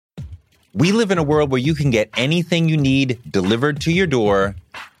We live in a world where you can get anything you need delivered to your door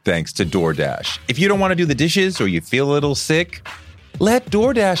thanks to DoorDash. If you don't want to do the dishes or you feel a little sick, let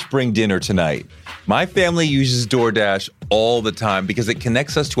DoorDash bring dinner tonight. My family uses DoorDash all the time because it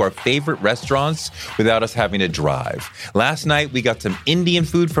connects us to our favorite restaurants without us having to drive. Last night, we got some Indian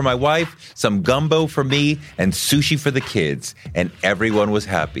food for my wife, some gumbo for me, and sushi for the kids. And everyone was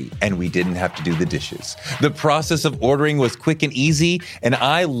happy, and we didn't have to do the dishes. The process of ordering was quick and easy, and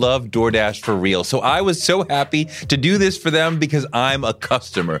I love DoorDash for real. So I was so happy to do this for them because I'm a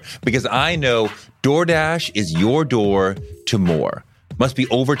customer, because I know DoorDash is your door to more. Must be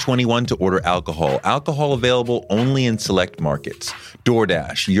over 21 to order alcohol. Alcohol available only in select markets.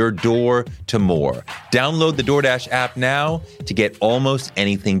 DoorDash, your door to more. Download the DoorDash app now to get almost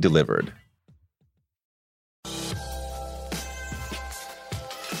anything delivered.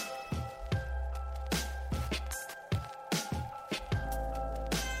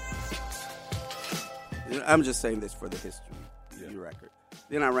 I'm just saying this for the history record.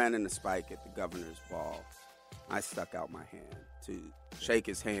 Then I ran into Spike at the governor's ball. I stuck out my hand to shake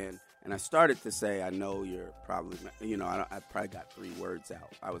his hand, and I started to say, I know you're probably, I probably got 3 words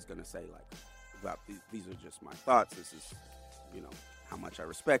out. I was going to say, like, about these are just my thoughts. This is, how much I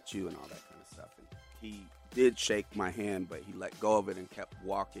respect you and all that kind of stuff. And he did shake my hand, but he let go of it and kept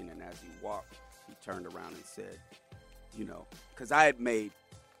walking, and as he walked, he turned around and said, because I had made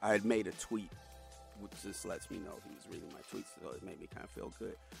a tweet, which just lets me know he was reading my tweets, so it made me kind of feel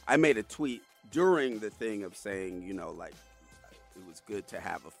good. I made a tweet during the thing of saying, like, it was good to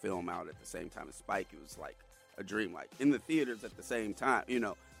have a film out at the same time as Spike. It was like a dream, like in the theaters at the same time,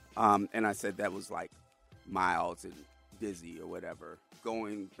 and I said that was like Miles and Dizzy or whatever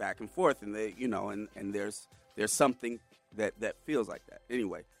going back and forth, and they, and there's something that feels like that.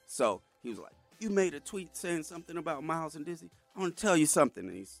 Anyway, so he was like, you made a tweet saying something about Miles and Dizzy. I want to tell you something.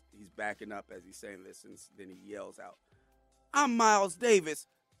 And he's backing up as he's saying this, and then he yells out, I'm Miles Davis.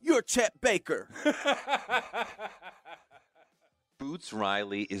 You're Chet Baker. Boots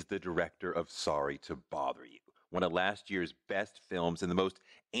Riley is the director of Sorry to Bother You, one of last year's best films and the most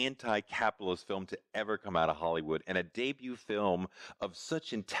anti-capitalist film to ever come out of Hollywood, and a debut film of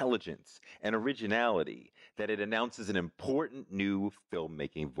such intelligence and originality that it announces an important new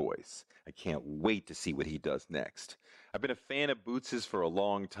filmmaking voice. I can't wait to see what he does next. I've been a fan of Boots's for a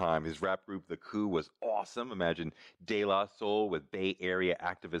long time. His rap group, The Coup, was awesome. Imagine De La Soul with Bay Area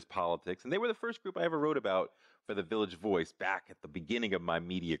activist politics, and they were the first group I ever wrote about for the Village Voice back at the beginning of my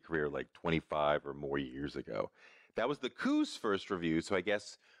media career, like 25 or more years ago. That was The Coup's first review, so I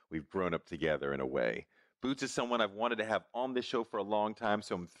guess we've grown up together in a way. Boots is someone I've wanted to have on this show for a long time,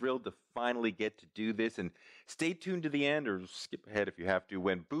 so I'm thrilled to finally get to do this. And stay tuned to the end, or skip ahead if you have to,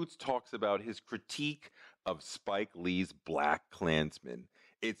 when Boots talks about his critique of Spike Lee's Black Klansman.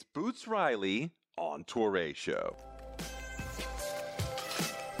 It's Boots Riley on Touré Show.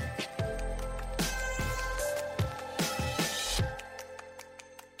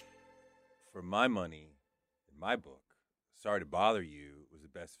 For my money, in my book, Sorry to Bother You was the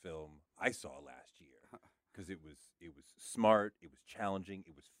best film I saw last year because it was smart, it was challenging,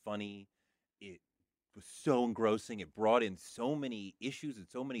 it was funny, it was so engrossing, it brought in so many issues and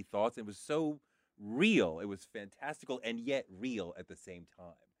so many thoughts, and it was so real. It was fantastical and yet real at the same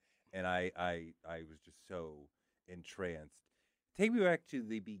time, and I was just so entranced. Take me back to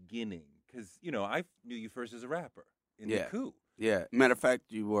the beginning because I knew you first as a rapper in The Coup. Yeah, matter of fact,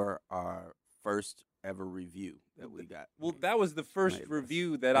 you were our first ever review that we got. Well, that was the first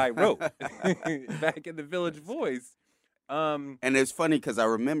review that I wrote back in the Village Voice. And it's funny because I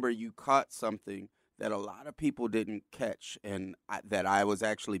remember you caught something that a lot of people didn't catch, and that I was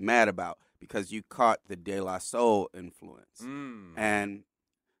actually mad about because you caught the De La Soul influence. And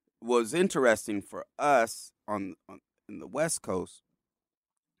what was interesting for us in the West Coast,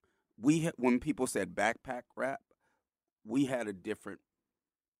 when people said backpack rap, we had a different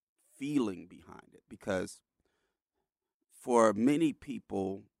feeling behind it because for many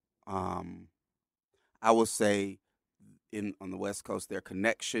people, I will say on the West Coast, their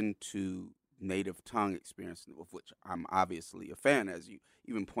connection to native tongue experience, of which I'm obviously a fan, as you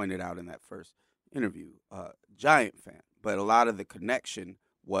even pointed out in that first interview, giant fan. But a lot of the connection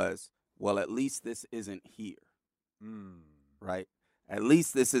was, well, at least this isn't here, right? At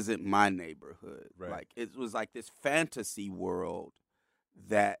least this isn't my neighborhood. Right. Like it was like this fantasy world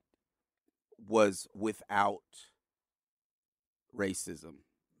that was without racism,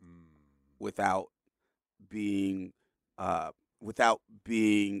 without being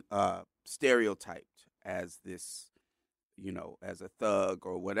stereotyped as this, as a thug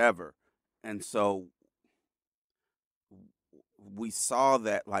or whatever. And so we saw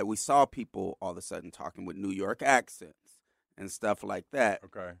that, like, we saw people all of a sudden talking with New York accents and stuff like that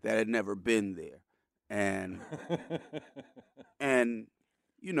Okay. that had never been there. And and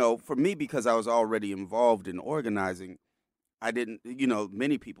you know, for me, because I was already involved in organizing, I didn't, you know,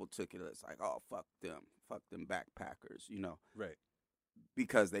 many people took it as like, oh, fuck them backpackers, you know, Right.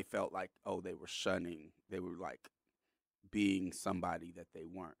 because they felt like, oh, they were shunning, they were like being somebody that they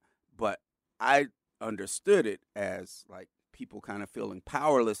weren't. But I understood it as like people kind of feeling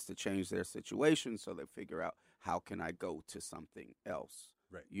powerless to change their situation, so they figure out, how can I go to something else?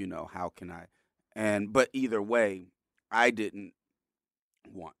 Right. You know, how can I? And but either way, I didn't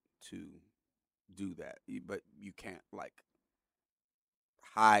want to do that. But you can't like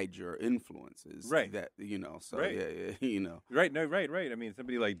hide your influences, Right. That, you know. So Right. yeah, you know. Right. No. Right. Right. I mean,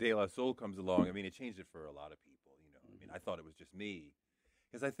 somebody like De La Soul comes along. I mean, it changed it for a lot of people. You know. I mean, I thought it was just me,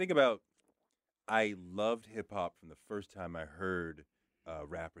 because I think about. I loved hip hop from the first time I heard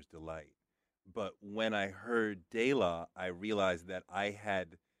Rapper's Delight, but when I heard De La, I realized that I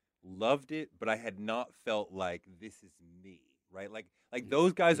had loved it, but I had not felt like this is me. Right. Like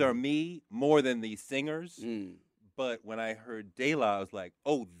those guys are me more than these singers. Mm. But when I heard De La, I was like,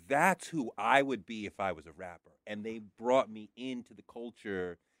 oh, that's who I would be if I was a rapper. And they brought me into the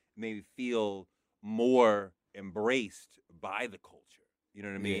culture, made me feel more embraced by the culture. You know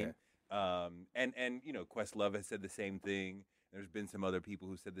what I mean? And you know, Questlove has said the same thing. There's been some other people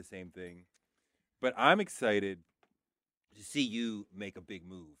who said the same thing. But I'm excited to see you make a big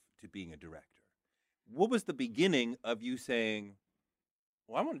move to being a director. What was the beginning of you saying,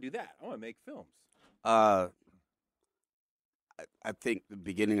 well, I want to do that. I want to make films. I think the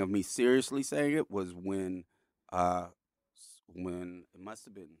beginning of me seriously saying it was when it must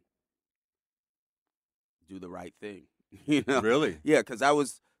have been Do the Right Thing. You know? Really? Yeah, because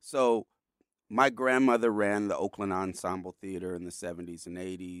my grandmother ran the Oakland Ensemble Theater in the 70s and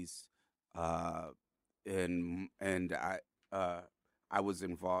 80s, and I was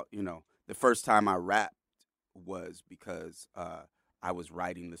involved. You know, the first time I rapped was because I was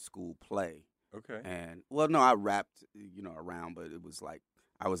writing the school play. Okay. And well, no, I rapped, you know, around, but it was like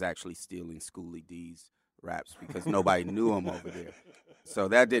I was actually stealing Schoolie D's raps because nobody knew him over there, so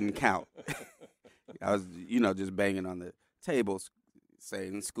that didn't count. I was, you know, just banging on the tables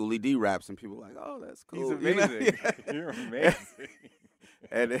saying Schoolie D raps, and people were like, "Oh, that's cool." He's amazing. You're amazing.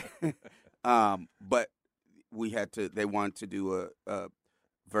 And but they wanted to do a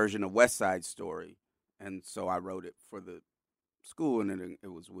version of West Side Story, and so I wrote it for the school, and it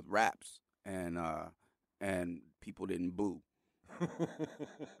was with raps. And people didn't boo.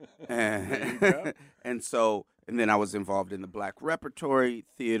 and then I was involved in the Black Repertory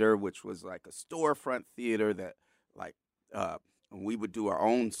Theater, which was like a storefront theater that like we would do our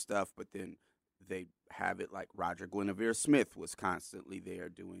own stuff, but then they'd have it like Roger Guinevere Smith was constantly there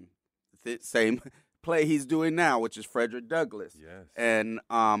doing the same play he's doing now, which is Frederick Douglass. Yes. And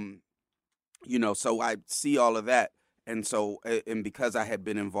you know, so I see all of that, and because I had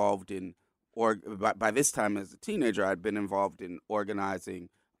been involved in, or by this time as a teenager, I'd been involved in organizing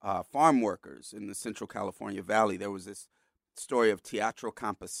farm workers in the Central California Valley. There was this story of Teatro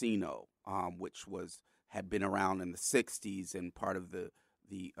Campesino, which had been around in the '60s and part of the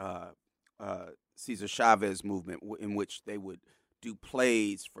Cesar Chavez movement, in which they would do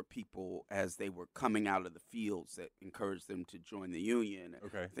plays for people as they were coming out of the fields that encouraged them to join the union,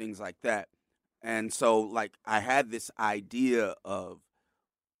 and things like that. And so, like, I had this idea of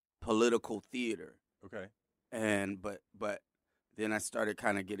political theater. Okay. But then I started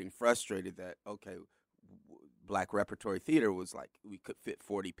kind of getting frustrated that, okay, Black Repertory Theater was like, we could fit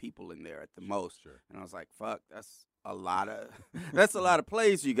 40 people in there at the most. Sure. And I was like, fuck, that's a lot of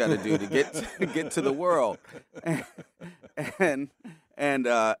plays you got to do to get to the world. And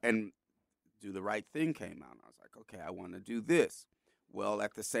Do the Right Thing came out. And I was like, okay, I want to do this. Well,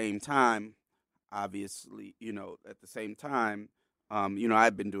 at the same time, obviously, you know,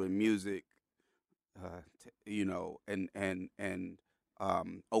 I've been doing music, you know, and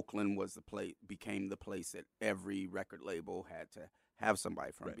Oakland became the place that every record label had to have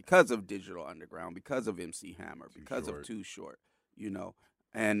somebody from, because of Digital Underground, because of MC Hammer, because of Too Short, you know.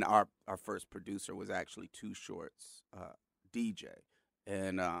 And our first producer was actually Too Short's DJ.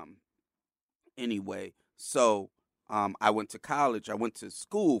 And anyway, so I went to college. I went to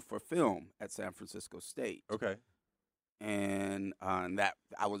school for film at San Francisco State. Okay. And that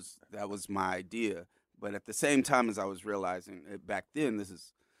was my idea. But at the same time as I was realizing back then,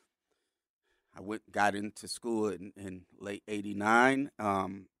 I got into school in late '89,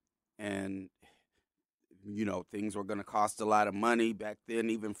 and you know, things were going to cost a lot of money back then,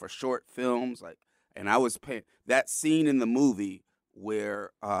 even for short films. Like, And I was paying that scene in the movie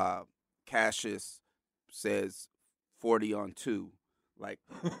where Cassius says 40 on 2. Like,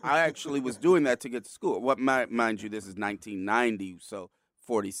 I actually was doing that to get to school. Mind you, this is 1990, so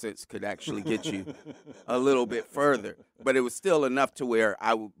 40 cents could actually get you a little bit further. But it was still enough to where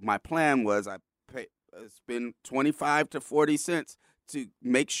my plan was I spend 25 to 40 cents to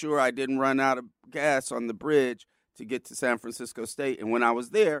make sure I didn't run out of gas on the bridge to get to San Francisco State. And when I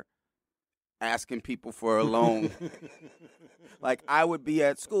was there, asking people for a loan. Like, I would be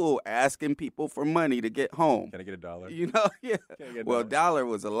at school asking people for money to get home. Can I get $1? Yeah. Can I get Well, $1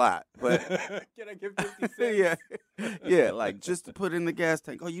 was a lot, but can I get 50 cents? yeah, like just to put in the gas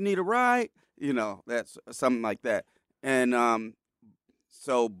tank. Oh, you need a ride? That's something like that. And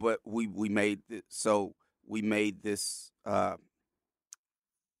but we made this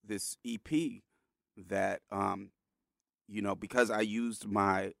this EP that because I used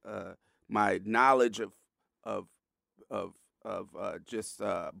my my knowledge of just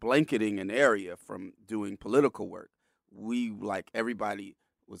blanketing an area from doing political work. Everybody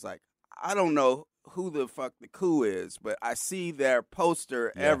was like, I don't know who the fuck the Coup is, but I see their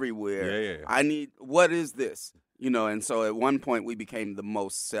poster everywhere. Yeah. What is this? And so at one point we became the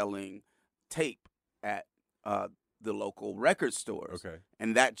most selling tape at the local record stores. Okay.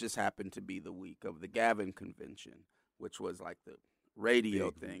 And that just happened to be the week of the Gavin convention, which was like the radio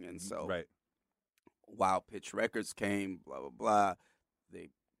thing. And so right. Wild Pitch Records came, blah, blah, blah. They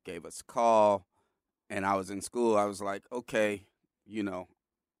gave us a call, and I was in school. I was like, okay,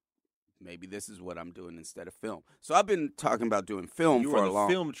 maybe this is what I'm doing instead of film. So I've been talking about doing film you for were a long time. You were on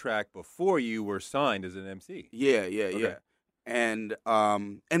the film track before you were signed as an MC. Yeah. Okay. And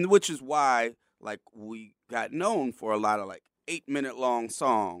which is why, like, we got known for a lot of, like, 8-minute long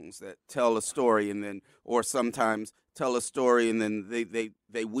songs that tell a story or sometimes tell a story and then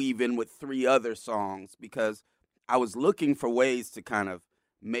they weave in with 3 other songs, because I was looking for ways to kind of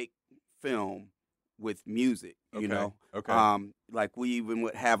make film with music, Okay. like we even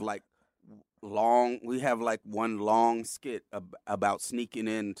would have like one long skit about sneaking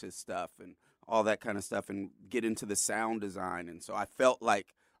into stuff and all that kind of stuff and get into the sound design. And so I felt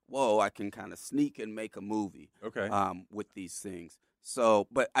like, whoa, I can kind of sneak and make a movie with these things. So,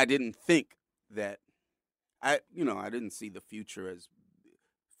 but I didn't think that I didn't see the future as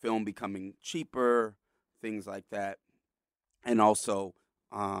film becoming cheaper, things like that. And also,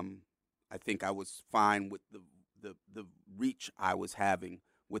 I think I was fine with the reach I was having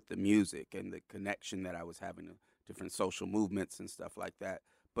with the music and the connection that I was having to different social movements and stuff like that.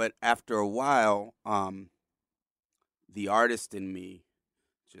 But after a while, the artist in me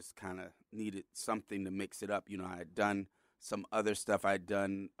just kind of needed something to mix it up. I had done some other stuff. I'd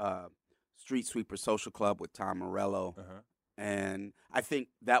done Street Sweeper Social Club with Tom Morello. And I think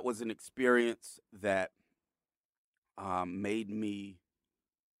that was an experience that made me,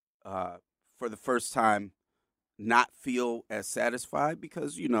 for the first time, not feel as satisfied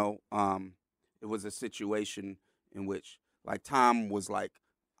because, it was a situation in which, like, Tom was like,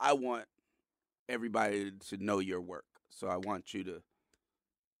 I want everybody to know your work. So I want you to,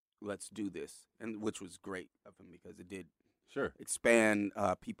 let's do this. And which was great of him because it did expand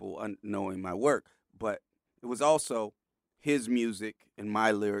people knowing my work. But it was also his music and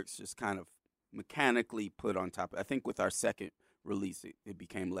my lyrics just kind of mechanically put on top. I think with our second release, it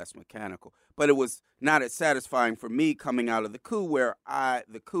became less mechanical. But it was not as satisfying for me coming out of the Coup, where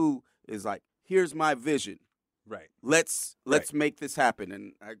the Coup is like, here's my vision. Right. Let's make this happen.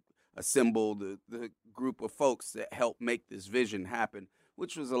 And I assembled the group of folks that helped make this vision happen,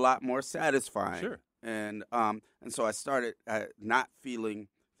 which was a lot more satisfying. Sure. And so I started not feeling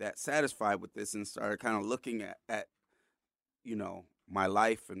that satisfied with this and started kind of looking at my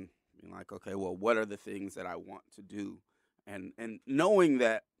life and being like, okay, well, what are the things that I want to do? And knowing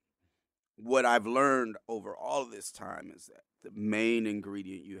that what I've learned over all this time is that the main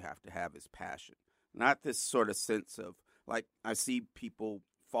ingredient you have to have is passion. Not this sort of sense of, like, I see people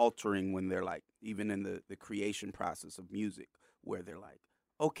faltering when they're like, even in the creation process of music, where they're like,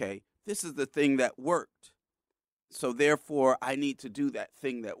 okay, this is the thing that worked, so therefore I need to do that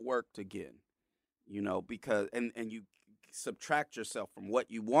thing that worked again, because and you subtract yourself from what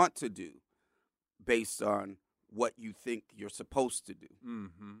you want to do based on what you think you're supposed to do,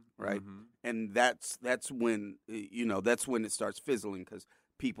 right? And that's when that's when it starts fizzling, because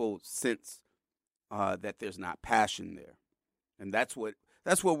people sense that there's not passion there, and that's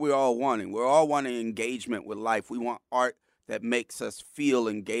what we're all wanting. We're all wanting engagement with life. We want art that makes us feel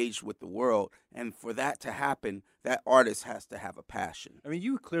engaged with the world, and for that to happen, that artist has to have a passion. I mean,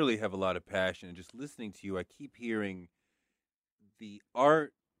 you clearly have a lot of passion, and just listening to you, I keep hearing the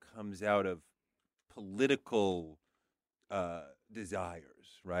art comes out of political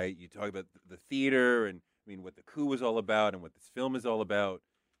desires, right? You talk about the theater, and I mean what the coup was all about, and what this film is all about.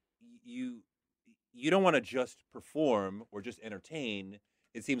 You don't want to just perform or just entertain.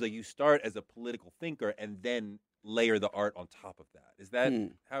 It seems like you start as a political thinker and then layer the art on top of that. Is that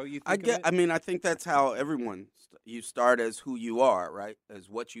how you think of it? I mean, I think that's how everyone. You start as who you are, right? As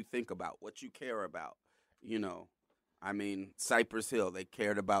what you think about, what you care about. You know, I mean, Cypress Hill, they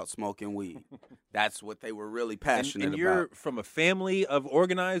cared about smoking weed. That's what they were really passionate and you're about. from a family of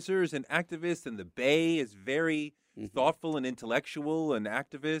organizers and activists, and the Bay is very thoughtful and intellectual and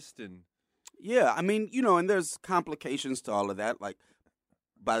activist. And yeah, I mean, you know, and there's complications to all of that. Like,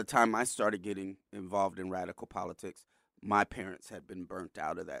 by the time I started getting involved in radical politics, my parents had been burnt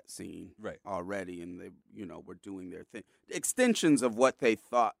out of that scene already, and they, you know, were doing their thing. Extensions of what they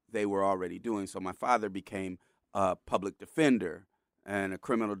thought they were already doing. So my father became a public defender and a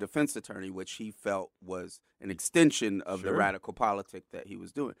criminal defense attorney, which he felt was an extension of the radical politic that he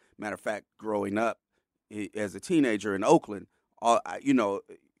was doing. Matter of fact, growing up as a teenager in Oakland, you know,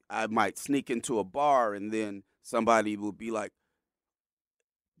 I might sneak into a bar and then somebody would be like,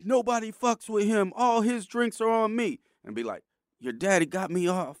 nobody fucks with him. All his drinks are on me. And be like, your daddy got me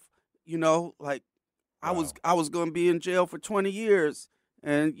off. You know, like I was going to be in jail for 20 years.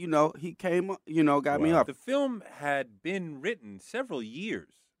 And, you know, he came, you know, got me off. The film had been written several years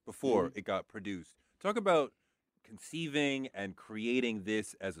before it got produced. Talk about conceiving and creating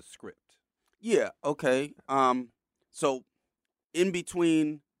this as a script. Yeah, okay. So in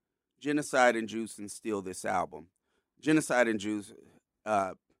between Genocide and Juice and Steal This Album, Genocide and Juice,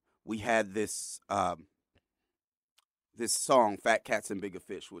 we had this this song, Fat Cats and Bigger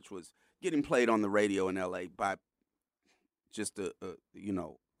Fish, which was getting played on the radio in L.A. by just a you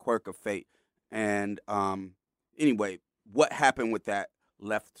know, quirk of fate. And anyway, what happened with that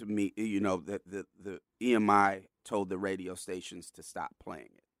left to me, you know, the EMI told the radio stations to stop playing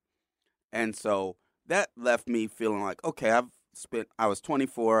it. And so that left me feeling like, okay, I was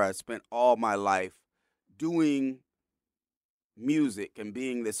 24, I spent all my life doing music and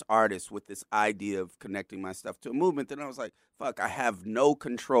being this artist with this idea of connecting my stuff to a movement. Then I was like, fuck, I have no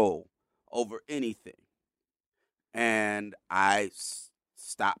control over anything. And I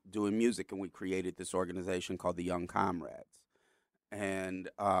stopped doing music, and we created this organization called the Young Comrades. And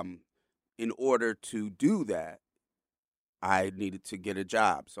in order to do that, I needed to get a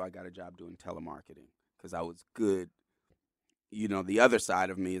job. So I got a job doing telemarketing because I was good. You know, the other side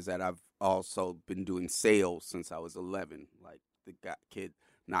of me is that I've also been doing sales since I was 11, like the kid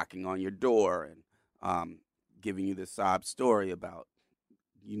knocking on your door and giving you the sob story about,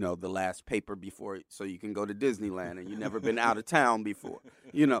 you know, the last paper before so you can go to Disneyland and you've never been out of town before,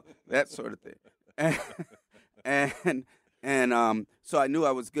 you know, that sort of thing. And so I knew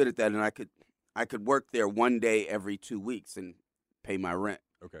I was good at that, and I could work there one day every 2 weeks and pay my rent.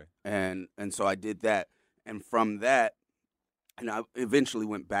 Okay. And so I did that, and from that, and I eventually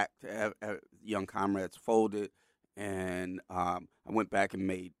went back to Young Comrades folded, and I went back and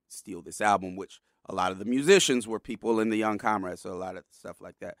made Steal This Album, which a lot of the musicians were people in the Young Comrades, so a lot of stuff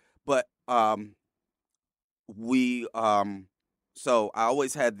like that. But so I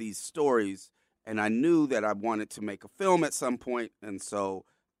always had these stories, and I knew that I wanted to make a film at some point, and so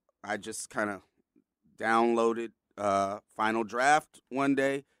I just kind of downloaded Final Draft one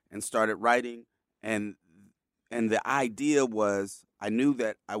day and started writing, and the idea was I knew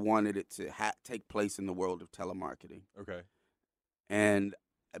that I wanted it to take place in the world of telemarketing. Okay. And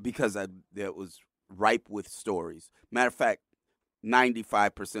because that was ripe with stories. Matter of fact,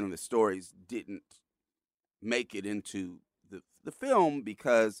 95% of the stories didn't make it into the film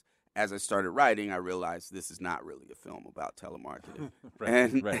because as I started writing, I realized this is not really a film about telemarketing.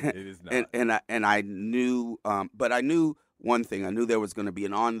 Right, it is not. And I knew, but I knew one thing. I knew there was going to be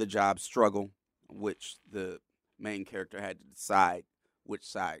an on-the-job struggle, which the main character had to decide which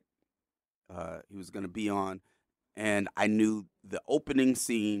side he was going to be on. And I knew the opening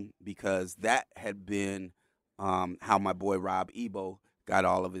scene because that had been how my boy Rob Ebo got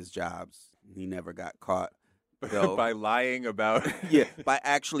all of his jobs. He never got caught. So, by lying about yeah, by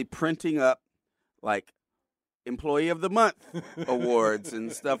actually printing up like Employee of the Month awards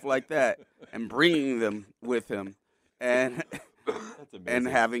and stuff like that, and bringing them with him, and and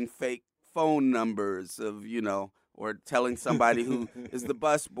having fake phone numbers of, you know, or telling somebody who is the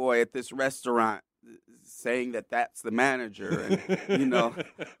bus boy at this restaurant, saying that that's the manager, and, you know,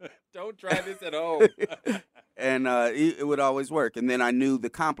 don't try this at home. And it would always work. And then I knew the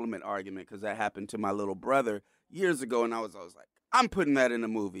compliment argument because that happened to my little brother years ago, and I was always like, I'm putting that in a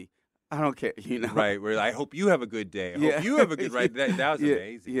movie. I don't care, you know. Right, where I hope you have a good day. I hope you have a good, right? That was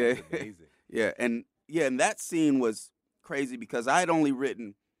amazing. Yeah. That was amazing. and that scene was crazy because I had only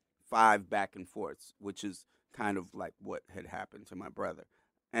written 5 back and forths, which is kind of like what had happened to my brother,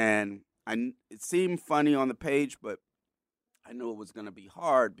 and it seemed funny on the page, but I knew it was going to be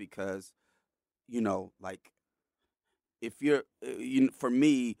hard because like if for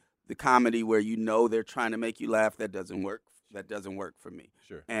me, the comedy where they're trying to make you laugh, that doesn't work. That doesn't work for me.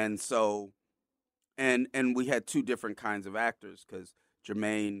 Sure. And so, and we had 2 different kinds of actors because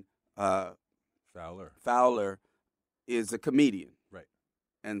Jermaine Fowler is a comedian, right?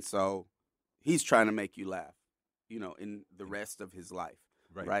 And so he's trying to make you laugh, in the rest of his life,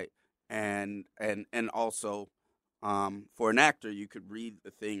 right? And also, for an actor, you could read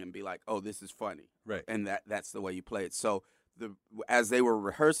the thing and be like, "Oh, this is funny," right? And that's the way you play it. So as they were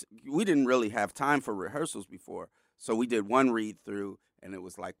rehearsing, we didn't really have time for rehearsals before, so we did one read through, and it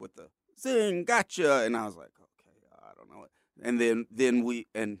was like with the "zing, gotcha," and I was like, "Okay, I don't know it," and then we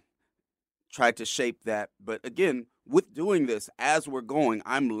tried to shape that. But again, with doing this, as we're going,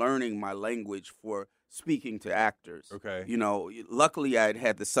 I'm learning my language for speaking to actors. Okay. Luckily I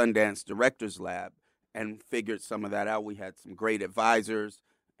had the Sundance Directors Lab and figured some of that out. We had some great advisors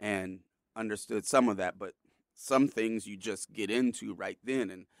and understood some of that, but some things you just get into right then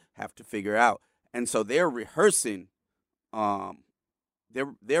and have to figure out. And so they're rehearsing, they're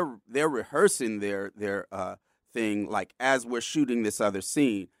rehearsing their thing like as we're shooting this other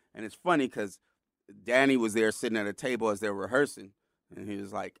scene. And it's funny because Danny was there sitting at a table as they're rehearsing, and he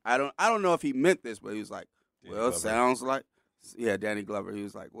was like, I don't know if he meant this, but he was like, well, it sounds like, Danny Glover. He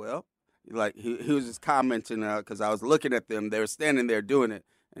was like, well, like he was just commenting because I was looking at them. They were standing there doing it,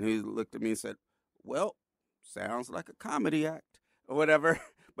 and he looked at me and said, well, sounds like a comedy act or whatever.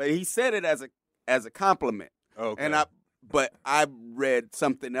 But he said it as a compliment. Okay. And I read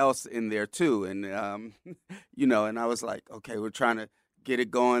something else in there too, and and I was like, okay, we're trying to get it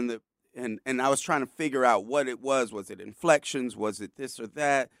going. And I was trying to figure out what it was. Was it inflections? Was it this or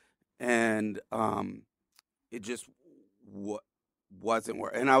that? And it just wasn't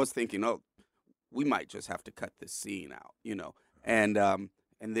working. And I was thinking, oh, we might just have to cut this scene out, And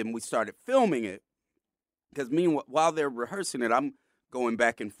then we started filming it because while they're rehearsing it, I'm going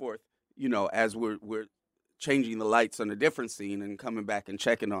back and forth, as we're changing the lights on a different scene and coming back and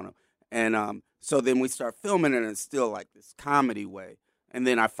checking on them. And so then we start filming it, and it's still like this comedy way. And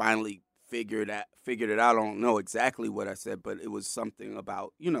then I finally figured it out. I don't know exactly what I said, but it was something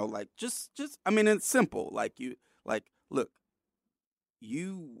about, like just I mean, it's simple. Look,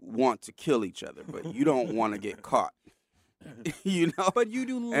 you want to kill each other, but you don't want to get caught. But you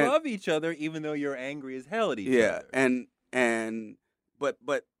do love each other, even though you're angry as hell at each other. But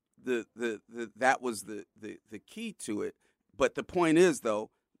the that was the key to it. But the point is, though,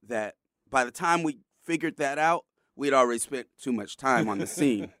 that by the time we figured that out, we'd already spent too much time on the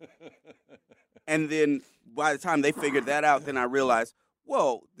scene. And then by the time they figured that out, then I realized,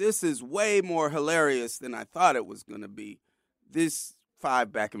 whoa, this is way more hilarious than I thought it was going to be. This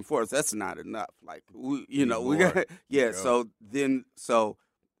 5 back and forth, that's not enough. Like, we got, yeah. So then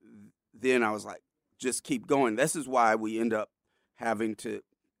I was like, just keep going. This is why we end up having to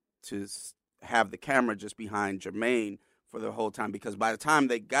have the camera just behind Jermaine for the whole time, because by the time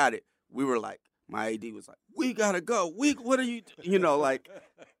they got it, we were like, my AD was like, we gotta go. What are you,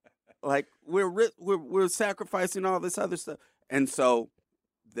 like we're sacrificing all this other stuff, and so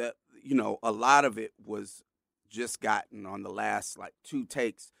that a lot of it was just gotten on the last like 2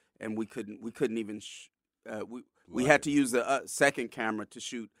 takes, and we couldn't even we had to use the second camera to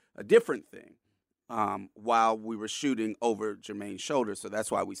shoot a different thing while we were shooting over Jermaine's shoulder. So that's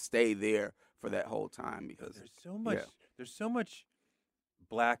why we stay there for that whole time, because there's so much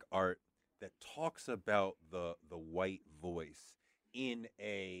black art that talks about the white voice in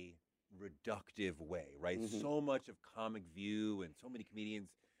a reductive way, right? Mm-hmm. So much of Comic View and so many comedians,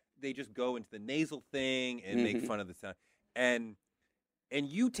 they just go into the nasal thing and make fun of the sound. And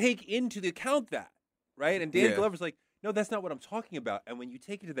you take into the account that, right? And Danny Glover's like, no, that's not what I'm talking about. And when you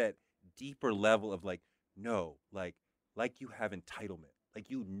take it to that deeper level of like, no, like you have entitlement, like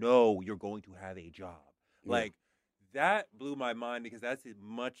you're going to have a job. Like that blew my mind, because that's a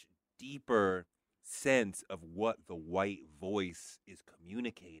much deeper sense of what the white voice is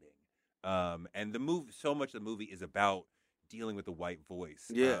communicating. And so much of the movie is about dealing with the white voice.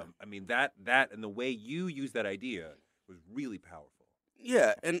 Yeah. I mean, that and the way you use that idea was really powerful.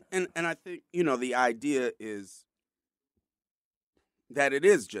 Yeah, and I think, the idea is that it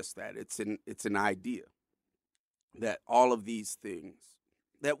is just that. It's an idea that all of these things,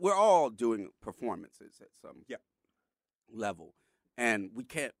 that we're all doing performances at some level, and we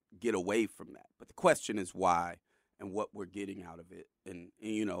can't get away from that. But the question is why and what we're getting out of it. And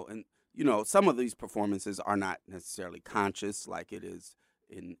some of these performances are not necessarily conscious like it is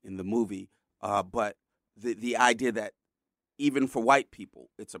in the movie, but the idea that even for white people,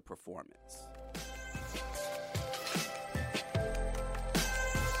 it's a performance.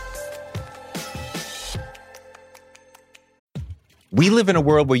 We live in a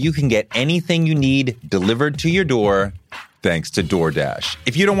world where you can get anything you need delivered to your door thanks to DoorDash.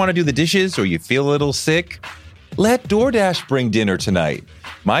 If you don't want to do the dishes or you feel a little sick, let DoorDash bring dinner tonight.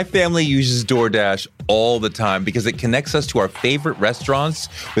 My family uses DoorDash all the time because it connects us to our favorite restaurants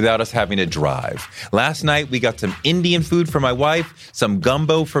without us having to drive. Last night, we got some Indian food for my wife, some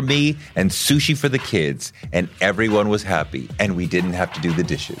gumbo for me, and sushi for the kids. And everyone was happy, and we didn't have to do the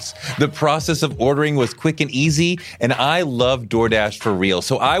dishes. The process of ordering was quick and easy, and I love DoorDash for real.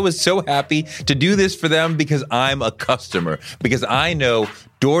 So I was so happy to do this for them because I'm a customer, because I know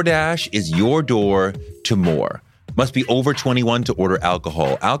DoorDash is your door to more. Must be over 21 to order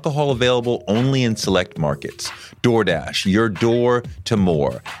alcohol. Alcohol available only in select markets. DoorDash, your door to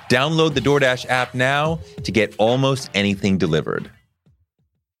more. Download the DoorDash app now to get almost anything delivered.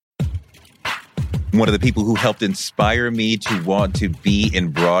 One of the people who helped inspire me to want to be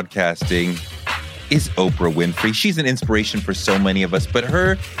in broadcasting is Oprah Winfrey. She's an inspiration for so many of us, but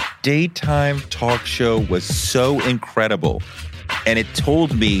her daytime talk show was so incredible. And it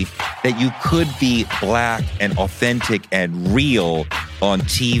told me that you could be Black and authentic and real on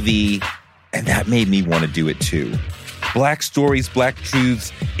TV. And that made me want to do it too. Black Stories, Black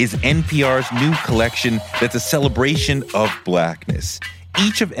Truths is NPR's new collection that's a celebration of Blackness.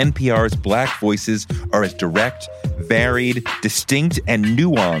 Each of NPR's Black voices are as direct, varied, distinct, and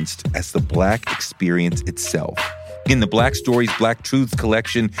nuanced as the Black experience itself. In the Black Stories, Black Truths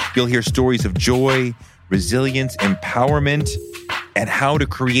collection, you'll hear stories of joy, resilience, empowerment, and how to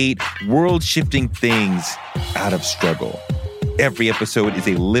create world-shifting things out of struggle. Every episode is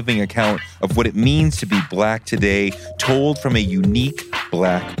a living account of what it means to be Black today, told from a unique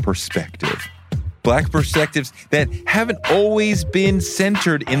Black perspective. Black perspectives that haven't always been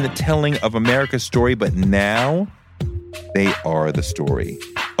centered in the telling of America's story, but now they are the story.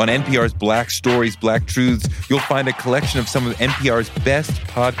 On NPR's Black Stories, Black Truths, you'll find a collection of some of NPR's best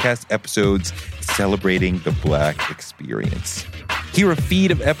podcast episodes celebrating the Black experience. Hear a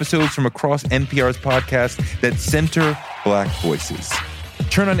feed of episodes from across NPR's podcasts that center Black voices.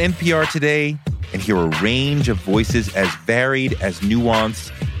 Turn on NPR today and hear a range of voices as varied, as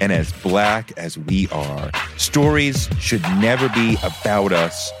nuanced, and as Black as we are. Stories should never be about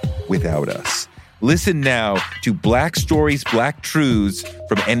us without us. Listen now to Black Stories, Black Truths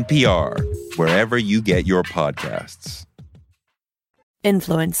from NPR, wherever you get your podcasts.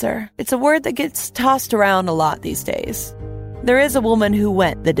 Influencer. It's a word that gets tossed around a lot these days. There is a woman who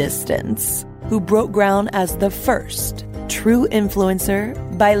went the distance, who broke ground as the first true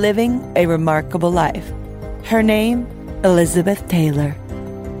influencer by living a remarkable life. Her name, Elizabeth Taylor.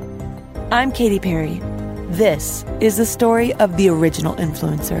 I'm Katy Perry. This is the story of the original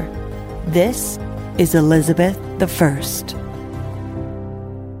influencer. This is Elizabeth the First.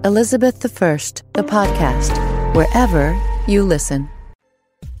 Elizabeth the First, the podcast, wherever you listen.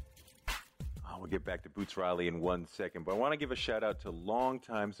 We'll get back to Boots Riley in 1 second, but I want to give a shout out to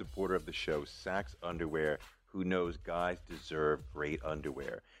longtime supporter of the show, Saks Underwear, who knows guys deserve great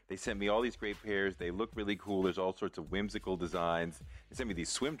underwear. They sent me all these great pairs. They look really cool. There's all sorts of whimsical designs. They sent me these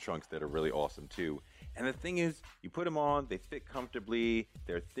swim trunks that are really awesome too. And the thing is, you put them on, they fit comfortably,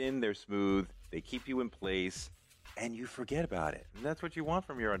 they're thin, they're smooth, they keep you in place, and you forget about it. And that's what you want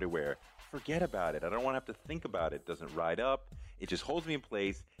from your underwear. Forget about it. I don't want to have to think about it. It doesn't ride up. It just holds me in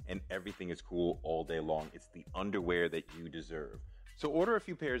place, and everything is cool all day long. It's the underwear that you deserve. So order a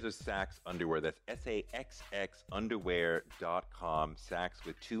few pairs of Saks underwear. That's SAXX underwear.com. Saks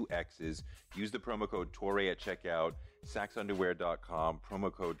with 2 X's. Use the promo code Torre at checkout. SaksUnderwear.com.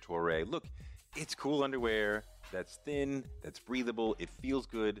 Promo code Torre. Look, it's cool underwear that's thin, that's breathable. It feels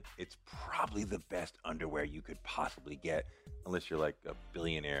good. It's probably the best underwear you could possibly get, unless you're like a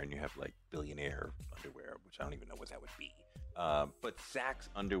billionaire and you have like billionaire underwear, which I don't even know what that would be. But Saks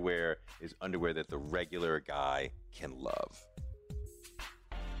underwear is underwear that the regular guy can love.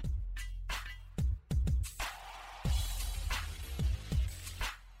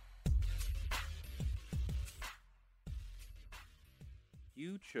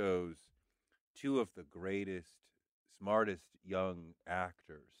 You chose 2 of the greatest, smartest young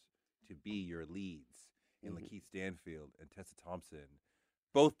actors to be your leads in Lakeith Stanfield and Tessa Thompson.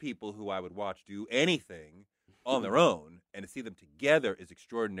 Both people who I would watch do anything on their own, and to see them together is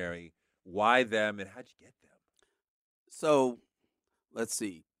extraordinary. Why them, and how'd you get them? So, let's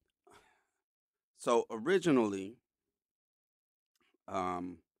see. So originally,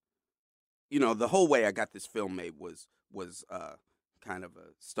 the whole way I got this film made was kind of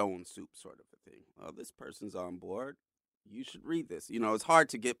a stone soup sort of a thing. Oh, this person's on board. You should read this. It's hard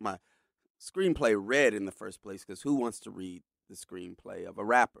to get my screenplay read in the first place because who wants to read the screenplay of a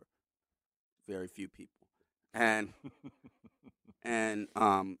rapper? Very few people. And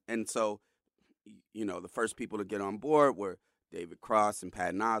so, the first people to get on board were David Cross and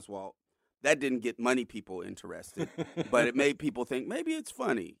Patton Oswalt. That didn't get money people interested, but it made people think maybe it's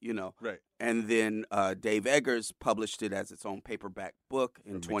funny, Right. And then Dave Eggers published it as its own paperback book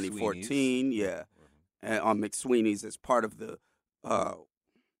in 2014. Yeah, on McSweeney's as part of the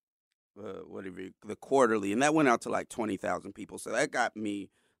the quarterly, and that went out to like 20,000 people. So that got me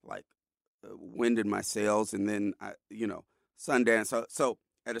like wind in my sails, and then Sundance. So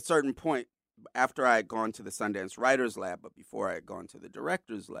at a certain point, after I had gone to the Sundance Writers Lab, but before I had gone to the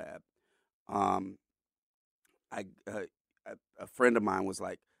Directors Lab, a friend of mine was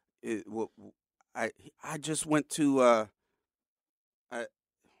like, I just went to I'm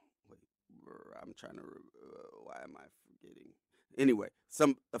trying to why am I forgetting? Anyway,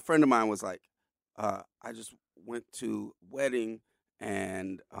 a friend of mine was like, I just went to a wedding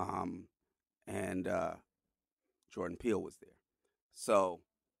and Jordan Peele was there, so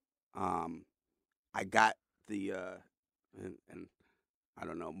I got the and I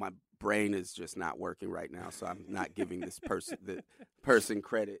don't know, my brain is just not working right now, so I'm not giving the person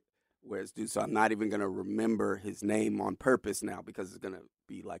credit where it's due. So I'm not even going to remember his name on purpose now because it's going to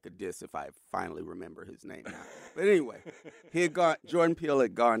be like a diss if I finally remember his name now. But anyway, Jordan Peele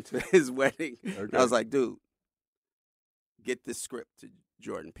had gone to his wedding. Okay. I was like, dude, get this script to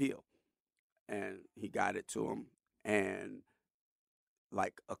Jordan Peele. And he got it to him. And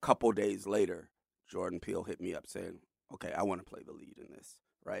like a couple days later, Jordan Peele hit me up saying, okay, I want to play the lead in this,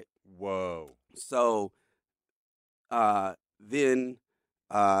 right? Whoa. So then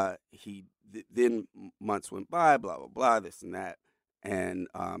months went by, blah, blah, blah, this and that. And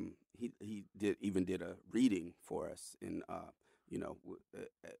he did a reading for us in, a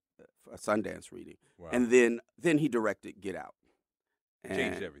Sundance reading. Wow. And then he directed Get Out. And,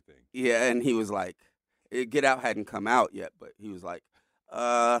 changed everything. Yeah, and he was like, Get Out hadn't come out yet, but he was like,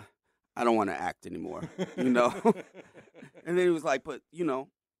 I don't want to act anymore, And then he was like, but,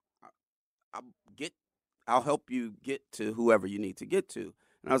 I'll help you get to whoever you need to get to.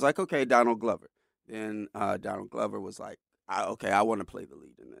 And I was like, okay, Donald Glover. Then Donald Glover was like, okay, I want to play the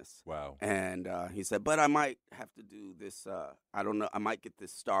lead in this. Wow. And he said, but I might have to do this, I don't know, I might get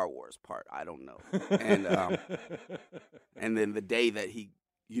this Star Wars part. I don't know. And then the day that he,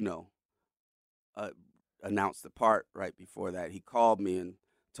 announced the part right before that, he called me and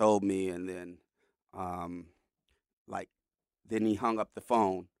told me, and then then he hung up the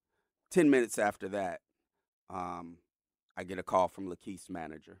phone. 10 minutes after that, I get a call from Lakeith's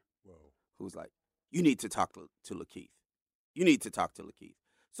manager. Whoa. Who's like, you need to talk to Lakeith. You need to talk to Lakeith.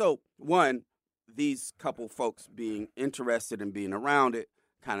 So, one, these couple folks being interested in being around it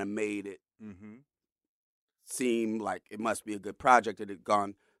kind of made it seem like it must be a good project. It had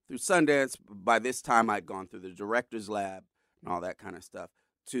gone through Sundance. By this time, I'd gone through the Director's Lab and all that kind of stuff,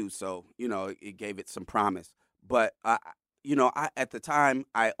 too. So, it gave it some promise. But, I at the time,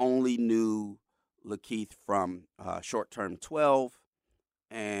 I only knew Lakeith from Short Term 12.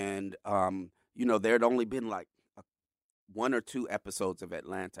 And, there had only been like 1 or 2 episodes of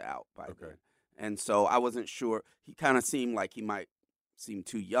Atlanta out by then. And so I wasn't sure. He kind of seemed like he might seem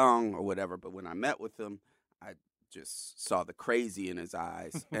too young or whatever. But when I met with him, I just saw the crazy in his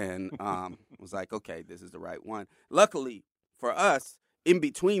eyes and was like, okay, this is the right one. Luckily for us, in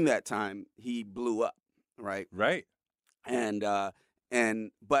between that time, he blew up, right? Right. And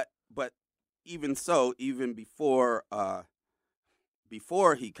but even so, even before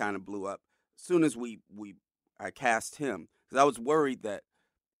he kind of blew up, as soon as I cast him, because I was worried that,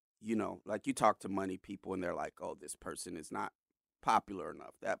 like you talk to money people and they're like, oh, this person is not popular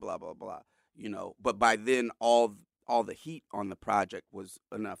enough, that blah, blah, blah, But by then, all the heat on the project was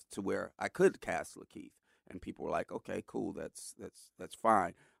enough to where I could cast Lakeith. And people were like, okay, cool, that's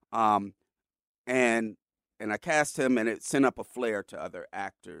fine. And I cast him, and it sent up a flare to other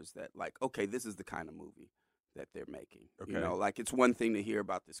actors that, like, okay, this is the kind of movie that they're making. Okay. Like it's one thing to hear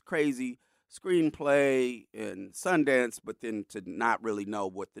about this crazy screenplay in Sundance, but then to not really know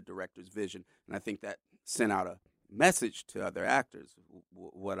what the director's vision. And I think that sent out a message to other actors,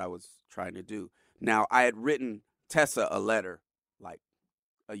 what I was trying to do. Now, I had written Tessa a letter like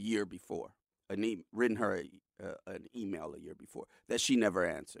a year before, written her an email a year before that she never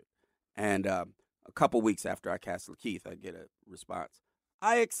answered. And a couple weeks after I cast Lakeith, I get a response.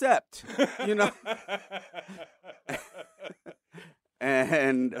 I accept,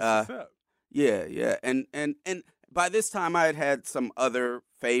 And Yeah. And by this time I had some other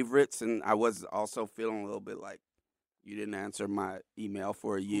favorites, and I was also feeling a little bit like you didn't answer my email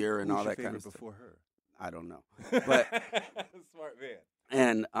for a year and Who all was your that kind of favorite stuff. before her? I don't know. But Smart man.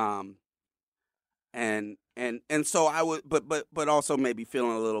 and so I would, but also maybe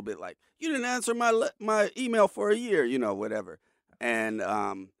feeling a little bit like you didn't answer my email for a year, whatever. And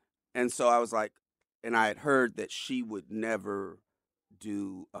so I was like, and I had heard that she would never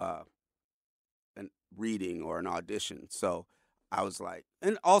do a reading or an audition. So I was like,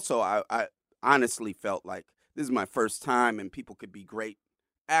 and also I honestly felt like this is my first time, and people could be great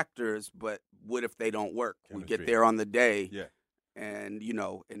actors, but what if they don't work? We get there on the day. Yeah. And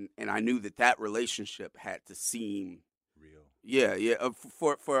and I knew that relationship had to seem real. Yeah.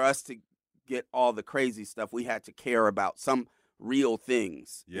 For us to get all the crazy stuff, we had to care about some real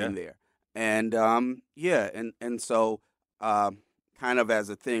things in there. And and so kind of as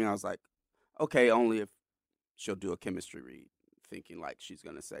a thing, I was like, okay, only if she'll do a chemistry read, thinking like she's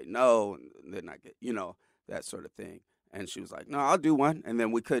gonna say no, and then I get that sort of thing. And she was like, no, I'll do one. And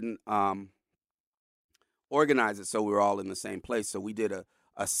then we couldn't organize it so we were all in the same place. So we did a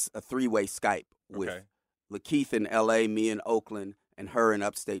 3-way Skype with Lakeith in L.A., me in Oakland, and her in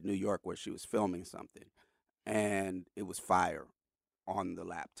upstate New York where she was filming something. And it was fire on the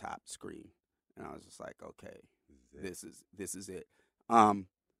laptop screen. And I was just like, okay, this is it. I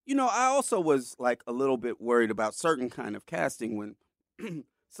also was like a little bit worried about certain kind of casting when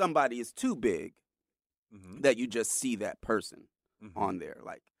somebody is too big that you just see that person on there,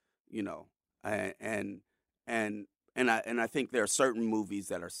 like, and I think there are certain movies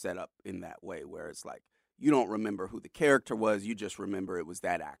that are set up in that way where it's like you don't remember who the character was, you just remember it was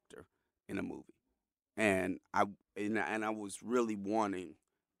that actor in a movie. And I was really wanting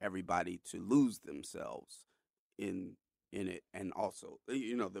everybody to lose themselves in it, and also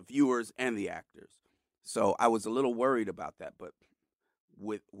the viewers and the actors. So I was a little worried about that, but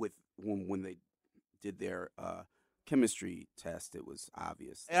when they did their chemistry test, it was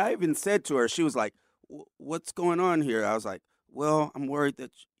obvious. And I even said to her, she was like, what's going on here? I was like, well, I'm worried that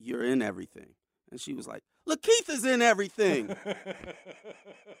you're in everything. And she was like, Lakeith is in everything.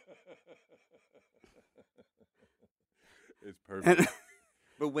 It's perfect.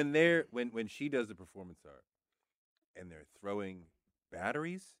 But when she does the performance art and they're throwing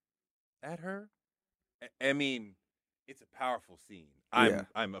batteries at her, I mean, it's a powerful scene.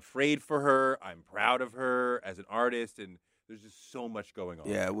 I'm afraid for her. I'm proud of her as an artist, and there's just so much going on.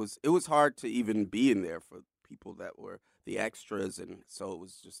 Yeah, it was hard to even be in there for people that were the extras, and so it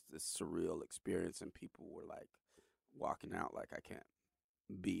was just this surreal experience, and people were like walking out like I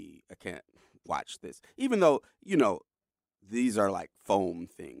can't watch this, even though these are like foam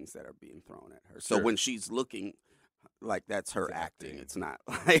things that are being thrown at her. So when she's looking like that's her acting, it's not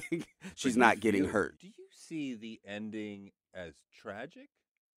like she's not getting hurt. Do you see the ending as tragic?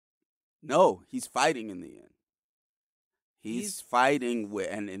 No, he's fighting in the end. He's fighting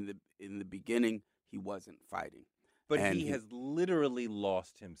and in the beginning he wasn't fighting. But he has literally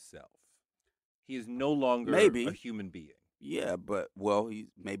lost himself. He is no longer a human being. Yeah, but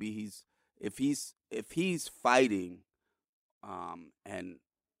if he's fighting and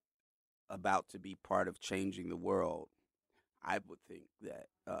about to be part of changing the world, I would think that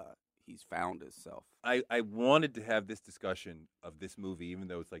he's found himself. I wanted to have this discussion of this movie, even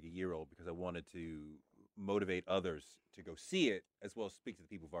though it's like a year old, because I wanted to motivate others to go see it, as well as speak to the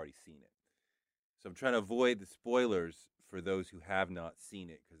people who've already seen it. So I'm trying to avoid the spoilers for those who have not seen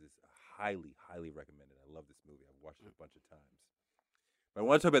it, because it's highly, highly recommended. I love this movie. I've watched it a bunch of times. But I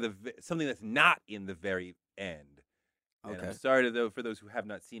want to talk about something that's not in the very end. Okay. And I'm sorry for those who have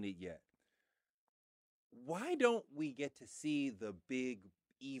not seen it yet. Why don't we get to see the big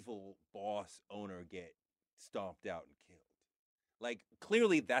evil boss owner get stomped out and killed? Like,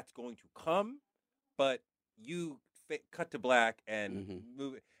 clearly that's going to come, but you cut to black and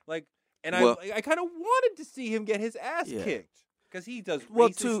move it. Like, and I kind of wanted to see him get his ass kicked, because he does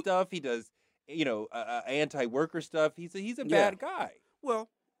racist stuff. He does, anti-worker stuff. He's a bad guy. Well,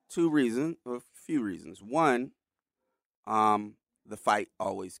 a few reasons. One, the fight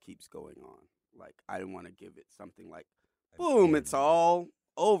always keeps going on. Like, I didn't want to give it something like, boom, it's all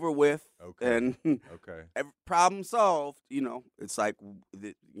over with, and problem solved. It's like,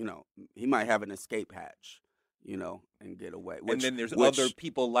 he might have an escape hatch, and get away. And then there's other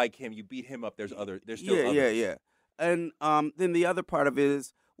people like him. You beat him up. There's still others. Yeah. And then the other part of it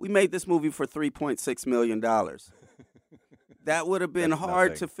is we made this movie for $3.6 million. That would have been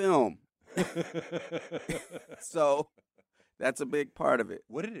hard to film. So that's a big part of it.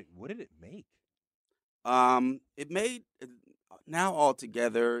 What did it make? It made, now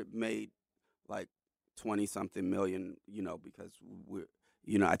altogether, it made like 20-something million, because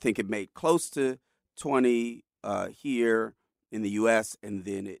I think it made close to 20 here in the U.S. and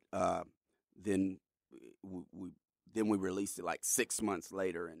then we released it like 6 months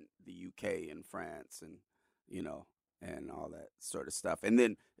later in the U.K. and France and and all that sort of stuff, and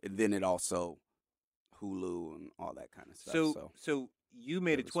then it also Hulu and all that kind of stuff. So you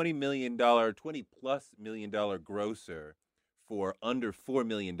made a $20+ million grosser for under $4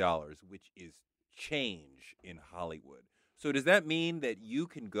 million, which is change in Hollywood. So does that mean that you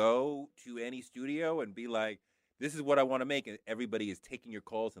can go to any studio and be like, this is what I want to make, and everybody is taking your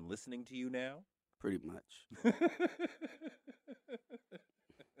calls and listening to you now? Pretty much.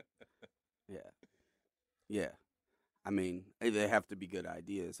 Yeah. I mean, they have to be good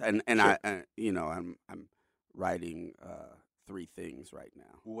ideas, and sure. I'm writing 3 things right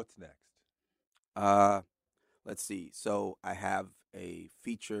now. Well, what's next? Let's see. So I have a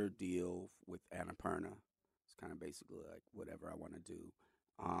feature deal with Annapurna. It's kind of basically like whatever I want to do.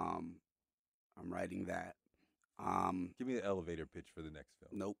 I'm writing that. Give me the elevator pitch for the next film.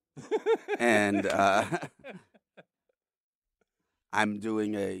 Nope. And I'm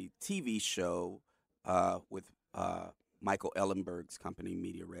doing a TV show with Michael Ellenberg's company,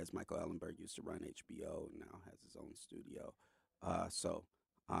 Media Res. Michael Ellenberg used to run HBO and now has his own studio. So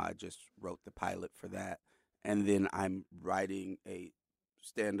I just wrote the pilot for that. And then I'm writing a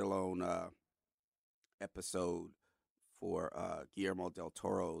standalone episode for Guillermo del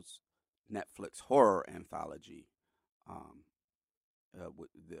Toro's Netflix horror anthology.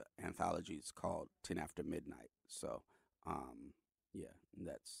 The anthology is called 10 After Midnight. So,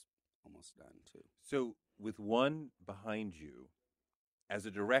 that's almost done too. So, with one behind you, as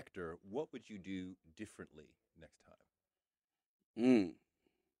a director, what would you do differently next time?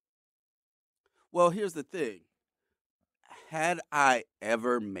 Well, here's the thing. Had I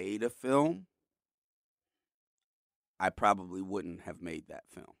ever made a film, I probably wouldn't have made that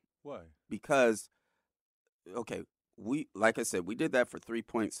film. Why? Because, like I said, we did that for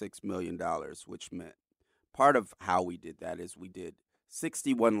 $3.6 million, which meant part of how we did that is we did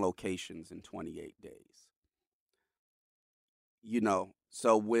 61 locations in 28 days.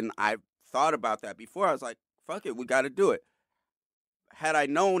 So when I thought about that before, I was like, fuck it, we got to do it. Had I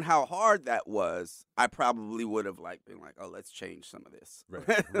known how hard that was, I probably would have been like, oh, let's change some of this.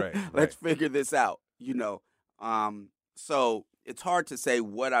 Right. Let's figure this out, So it's hard to say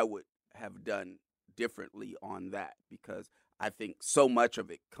what I would have done differently on that, because I think so much of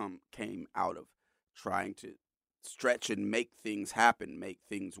it came out of trying to stretch and make things happen, make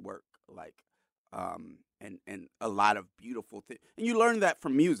things work, and a lot of beautiful things. And you learn that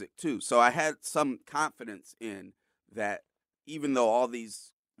from music too. So I had some confidence in that, even though all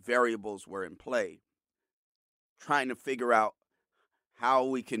these variables were in play, trying to figure out how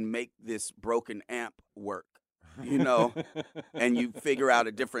we can make this broken amp work. And you figure out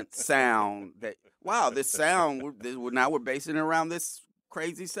a different sound that, wow, this sound, now we're basing it around this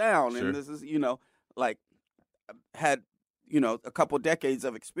crazy sound. Sure. And this is, had, a couple decades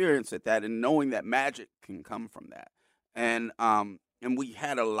of experience at that, and knowing that magic can come from that. And we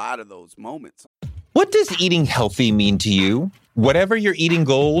had a lot of those moments. What does eating healthy mean to you? Whatever your eating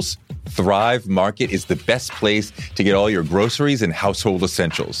goals, Thrive Market is the best place to get all your groceries and household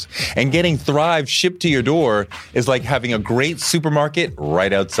essentials. And getting Thrive shipped to your door is like having a great supermarket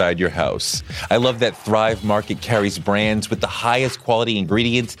right outside your house. I love that Thrive Market carries brands with the highest quality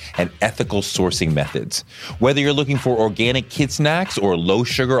ingredients and ethical sourcing methods. Whether you're looking for organic kid snacks or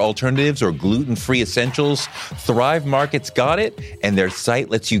low-sugar alternatives or gluten-free essentials, Thrive Market's got it, and their site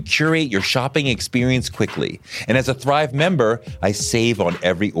lets you curate your shopping experience quickly. And as a Thrive member, I save on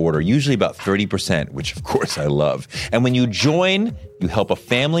every order, usually about 30%, which of course I love. And when you join, you help a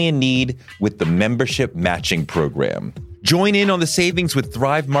family in need with the membership matching program. Join in on the savings with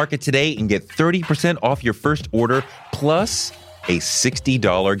Thrive Market today and get 30% off your first order plus a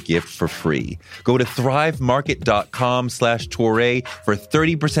 $60 gift for free. Go to thrivemarket.com/Toure for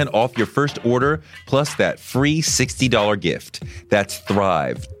 30% off your first order plus that free $60 gift. That's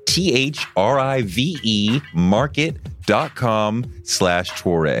Thrive, THRIVE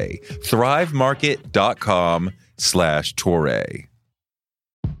market.com/Toure. thrivemarket.com/Toure.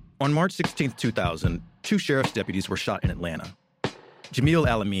 On March 16, 2000, 2 sheriff's deputies were shot in Atlanta. Jamil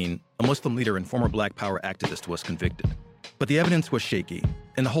Al-Amin, a Muslim leader and former Black Power activist, was convicted. But the evidence was shaky,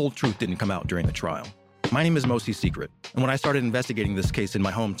 and the whole truth didn't come out during the trial. My name is Mosi Secret, and when I started investigating this case in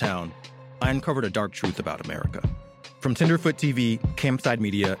my hometown, I uncovered a dark truth about America. From Tenderfoot TV, Campside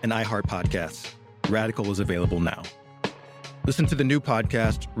Media, and iHeart Podcasts, Radical is available now. Listen to the new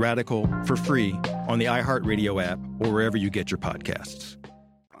podcast, Radical, for free on the iHeart Radio app or wherever you get your podcasts.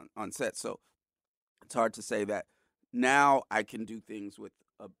 On set, so it's hard to say that now I can do things with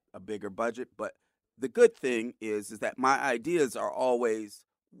a bigger budget. But the good thing is that my ideas are always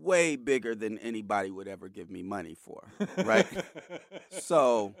way bigger than anybody would ever give me money for, right?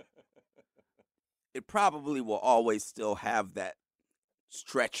 So it probably will always still have that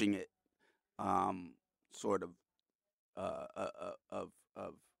stretching it sort of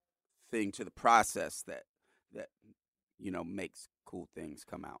thing to the process that makes cool things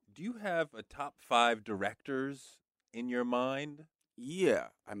come out. Do you have a top 5 directors in your mind? Yeah,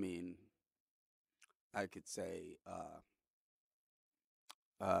 I mean, I could say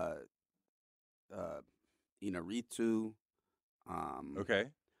Inarritu. Okay.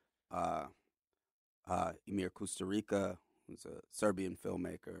 Emir Kusturica, who's a Serbian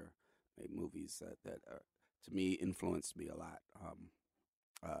filmmaker, made movies that to me influenced me a lot.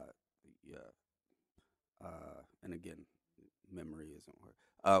 And again, memory isn't word.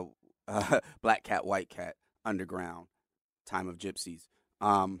 Black Cat, White Cat, Underground, Time of Gypsies.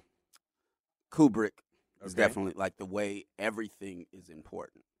 Kubrick is definitely like the way everything is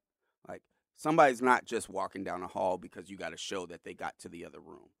important. Like somebody's not just walking down a hall because you got to show that they got to the other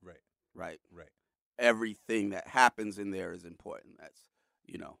room. Right. Everything that happens in there is important. That's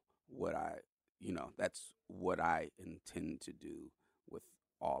that's what I intend to do with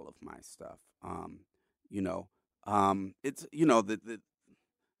all of my stuff. It's the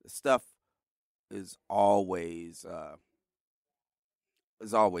stuff is always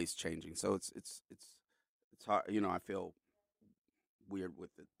changing. So it's hard. I feel weird with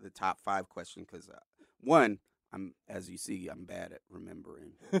the top 5 question because one, as you see, I'm bad at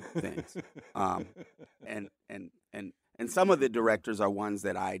remembering things. And some of the directors are ones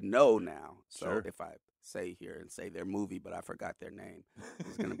that I know now. So Sure. if I say here and say their movie, but I forgot their name,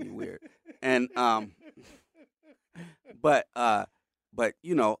 it's gonna be weird. And but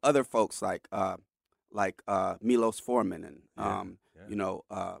other folks like Milos Forman and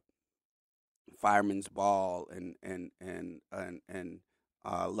Fireman's Ball and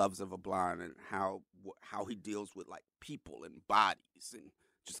Loves of a Blonde, and how he deals with like people and bodies and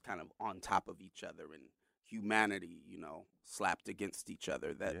just kind of on top of each other and humanity, slapped against each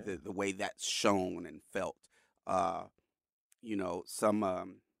other. That the way that's shown and felt. I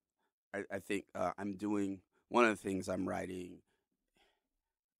think I'm doing one of the things I'm writing.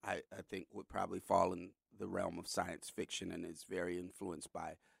 I think would probably fall in the realm of science fiction and is very influenced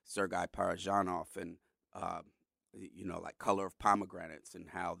by Sergei Parajanov and like Color of Pomegranates and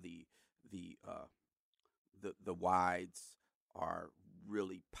how the wides are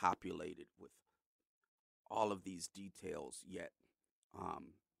really populated with all of these details, yet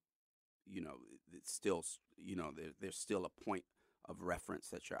it's still there's still a point of reference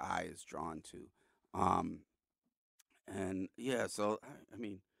that your eye is drawn to. So I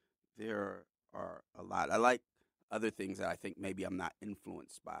mean, there are a lot. I like other things that I think maybe I'm not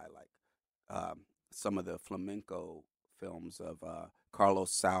influenced by, like some of the flamenco films of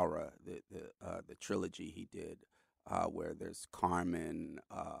Carlos Saura, the trilogy he did, where there's Carmen,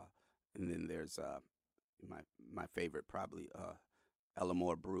 and then there's my favorite probably El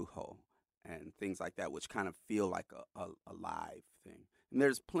Amor Brujo and things like that, which kind of feel like a live thing. And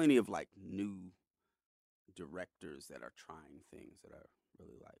there's plenty of like new directors that are trying things that I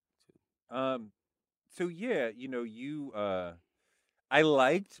really like too. So yeah, I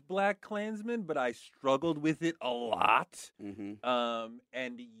liked Black Klansman, but I struggled with it a lot. Mm-hmm.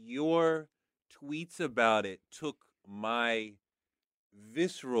 And your tweets about it took my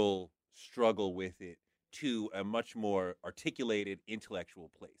visceral struggle with it to a much more articulated intellectual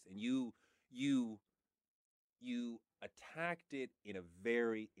place. And you attacked it in a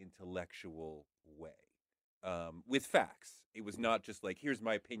very intellectual way, with facts. It was not just like, here's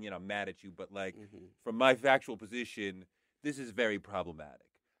my opinion, I'm mad at you, but like, from my factual position, this is very problematic.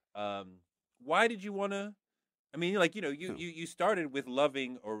 Why did you want to? I mean, like, you started with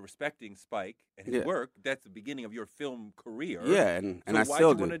loving or respecting Spike and his work. That's the beginning of your film career. Yeah, and so I why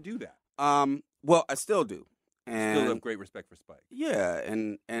still do you do. want to do that? Well, I still do. And Still have great respect for Spike. Yeah,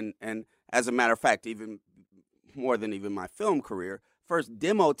 and as a matter of fact, even more than even my film career, first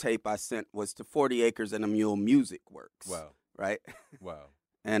demo tape I sent was to 40 Acres and a Mule Music Works. Wow. Right? Wow.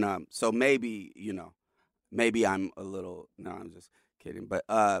 And so maybe I'm a little, no, I'm just kidding. But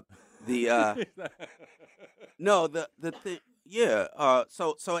no, the thing, yeah.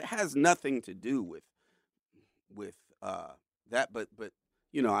 So it has nothing to do with that, but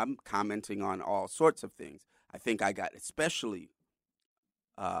I'm commenting on all sorts of things. I think I got especially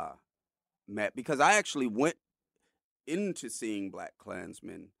mad because I actually went into seeing Black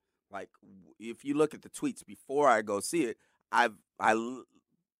Klansman. Like, if you look at the tweets before I go see it, I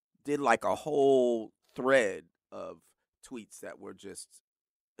did like a whole thread of tweets that were just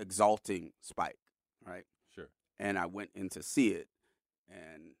exalting Spike, right? Sure. And I went in to see it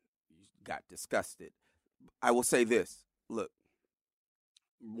and got disgusted. I will say this. Look,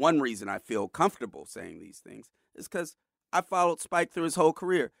 one reason I feel comfortable saying these things is because I followed Spike through his whole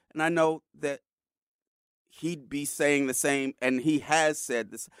career, and I know that he'd be saying the same, and he has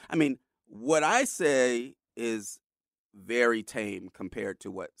said this. I mean, what I say is very tame compared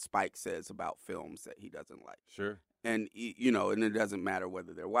to what Spike says about films that he doesn't like. Sure. And, you know, and it doesn't matter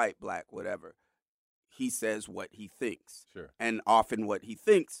whether they're white, black, whatever. He says what he thinks. Sure. And often what he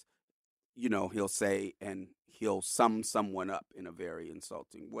thinks, you know, he'll say, and he'll sum someone up in a very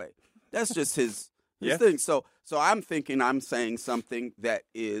insulting way. That's just his Yes. thing. So I'm thinking I'm saying something that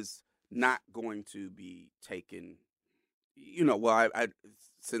is not going to be taken, you know, well, I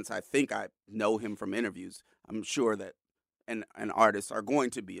since I think I know him from interviews, I'm sure that and artists are going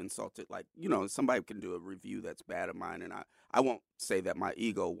to be insulted. Like, you know, somebody can do a review that's bad of mine, and I won't say that my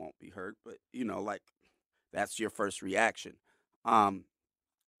ego won't be hurt, but, you know, like, that's your first reaction.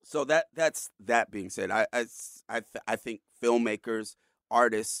 So that's that being said, I think filmmakers,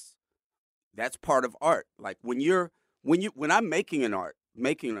 artists, that's part of art. Like when I'm making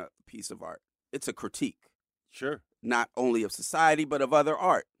a piece of art, it's a critique, Sure. not only of society but of other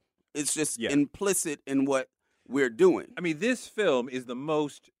art. It's just implicit in what we're doing. I mean, this film is the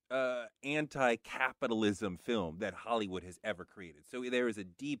most anti-capitalism film that Hollywood has ever created. So there is a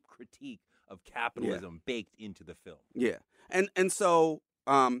deep critique of capitalism baked into the film. Yeah, and so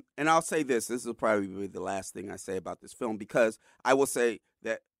and I'll say this will probably be the last thing I say about this film, because I will say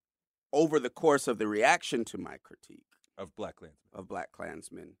that over the course of the reaction to my critique Of Black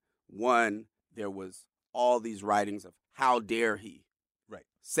Klansmen, one, there was all these writings of how dare he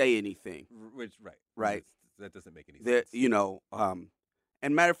say anything. Right. That doesn't make any That, sense. you know,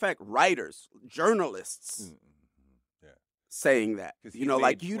 and matter of fact, writers, journalists saying that, 'Cause you he's know, made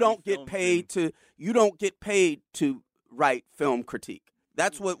like you 20 don't get films paid to write film critique.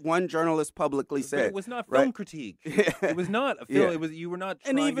 That's what one journalist publicly But said. it was not right? film critique. It was not a film. Yeah. It was, you were not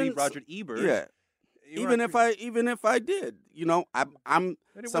And trying to be even Roger Ebert. Yeah. You were Even if I did, you know, I'm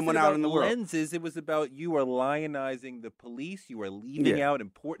But it someone wasn't out about in the world. lenses. It was about you are lionizing the police. You are leaving out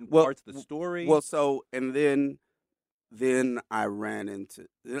important Well, parts of the story. Well, so and then I ran into.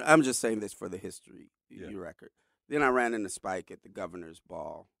 I'm just saying this for the history record. Then I ran into Spike at the governor's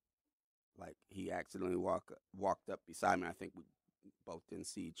ball. Like, he accidentally walked up beside me. I think we both didn't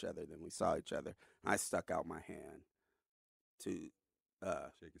see each other. Then we saw each other. I stuck out my hand to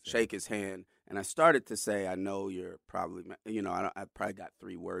shake his hand, and I started to say, "I know you're probably," you know, I probably got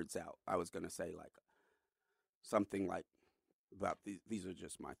 3 words out. I was gonna say like something like about these are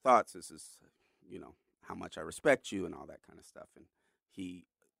just my thoughts. This is, you know, how much I respect you and all that kind of stuff. And he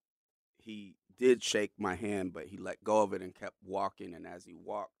did shake my hand, but he let go of it and kept walking. And as he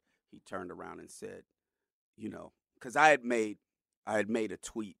walked, he turned around and said, you know, because I had made a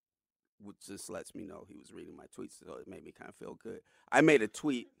tweet, which just lets me know he was reading my tweets, so it made me kind of feel good. I made a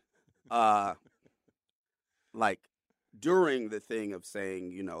tweet, like during the thing of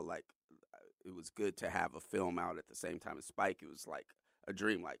saying, you know, like it was good to have a film out at the same time as Spike. It was like a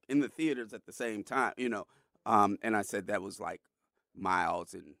dream, like in the theaters at the same time, you know. And I said that was like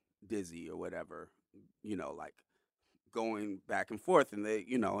Miles and Dizzy or whatever, you know, like going back and forth, and they,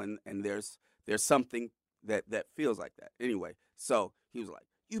 you know, and there's something that feels like that. Anyway, so he was like,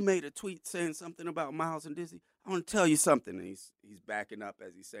 "You made a tweet saying something about Miles and Dizzy. I want to tell you something." And he's backing up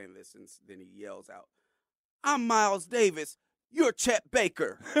as he's saying this, and then he yells out, "I'm Miles Davis. You're Chet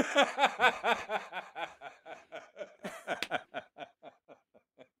Baker."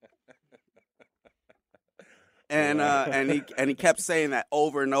 And he kept saying that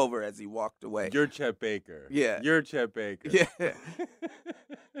over and over as he walked away. You're Chet Baker. Yeah. You're Chet Baker.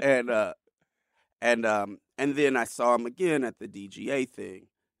 Yeah. And then I saw him again at the DGA thing,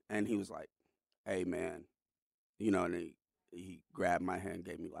 and he was like, "Hey man," you know, and he grabbed my hand,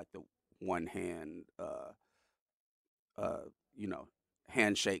 gave me like the one hand, you know,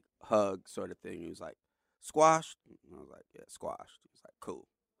 handshake, hug sort of thing. He was like, "Squashed?" And I was like, "Yeah, squashed." He was like, "Cool,"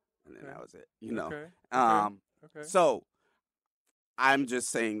 and then that was it, you know. Okay. So I'm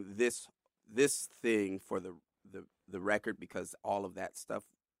just saying this thing for the record, because all of that stuff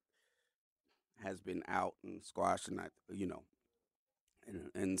has been out and squashed, and you know,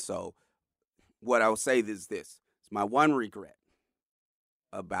 and so what I'll say is this: it's my one regret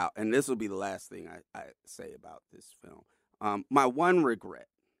about, and this will be the last thing I say about this film. My one regret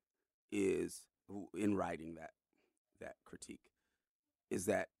is in writing that critique is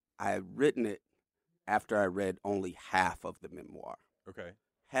that I had written it after I read only half of the memoir. Okay.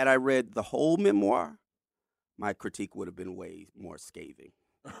 had I read the whole memoir, my critique would have been way more scathing.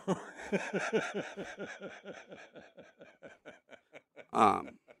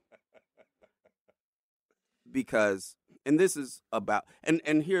 Because, and this is about,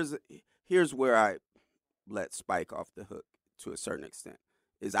 and here's where I let Spike off the hook to a certain extent,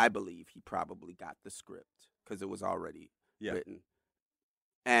 is I believe he probably got the script because it was already written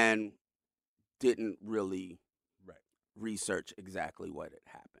and didn't really research exactly what had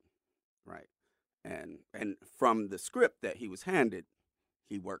happened, right? And from the script that he was handed,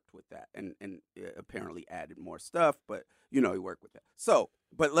 he worked with that and apparently added more stuff, but, he worked with that. So,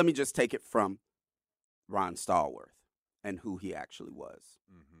 but let me just take it from Ron Stallworth and who he actually was.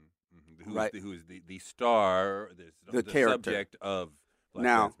 Mm-hmm. Right. Who's the star, the character. Subject of Black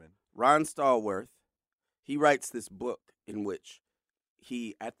Now, Klansman. Ron Stallworth, he writes this book in which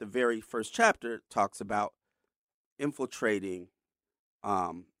he, at the very first chapter, talks about infiltrating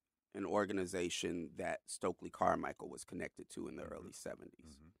an organization that Stokely Carmichael was connected to in the early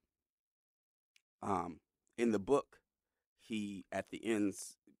 70s. In the book, he, at the end,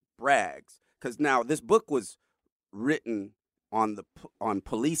 brags, because now this book was written on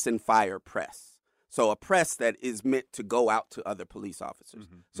police and fire press. So a press that is meant to go out to other police officers.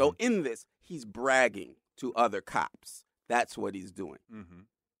 So in this, he's bragging to other cops. That's what he's doing.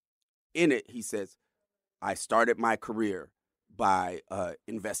 In it, he says, I started my career by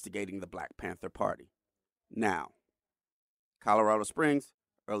investigating the Black Panther Party. Now, Colorado Springs,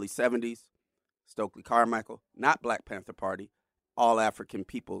 early 70s, Stokely Carmichael, not Black Panther Party, All African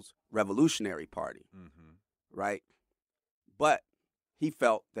People's Revolutionary Party, right? But he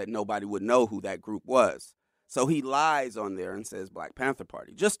felt that nobody would know who that group was. So he lies on there and says Black Panther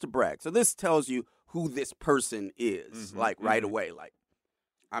Party, just to brag. So this tells you who this person is, right away. Like,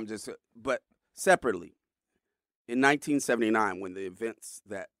 but separately, in 1979, when the events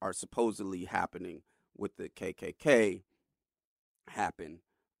that are supposedly happening with the KKK happened,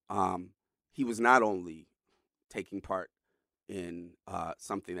 he was not only taking part in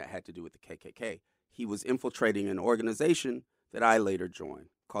something that had to do with the KKK, he was infiltrating an organization that I later joined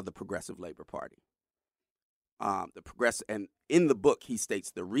called the Progressive Labor Party. And in the book, he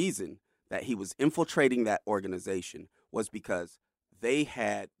states the reason that he was infiltrating that organization was because they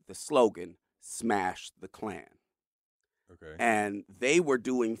had the slogan, "Smash the Klan." Okay. And they were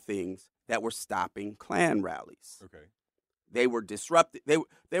doing things that were stopping Klan rallies. Okay. They were disrupted.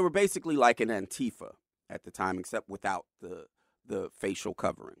 They were basically like an Antifa at the time, except without the facial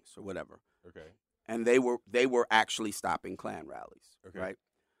coverings or whatever. Okay. And they were actually stopping Klan rallies. Okay. Right.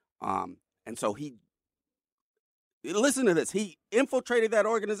 And so listen to this. He infiltrated that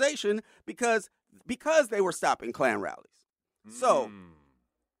organization because they were stopping Klan rallies. So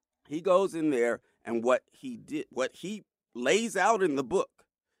he goes in there, and what he lays out in the book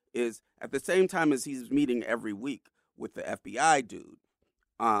is, at the same time as he's meeting every week with the FBI dude,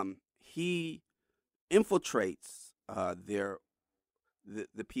 he infiltrates the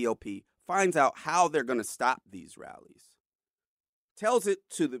POP, finds out how they're going to stop these rallies, tells it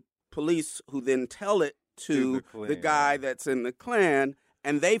to the police, who then tell it to the guy that's in the Klan,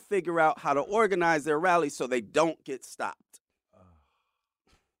 and they figure out how to organize their rallies so they don't get stopped.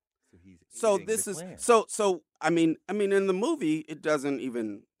 So this is so. I mean, in the movie, it doesn't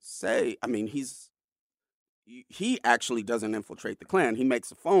even say. I mean, he actually doesn't infiltrate the Klan. He makes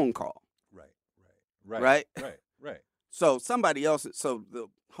a phone call. Right. So somebody else. So the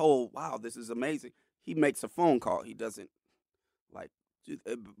whole this is amazing. He makes a phone call. He doesn't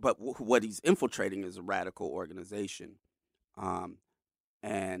but what he's infiltrating is a radical organization,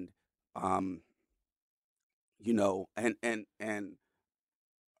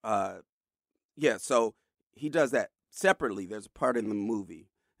 So he does that separately. There's a part in the movie,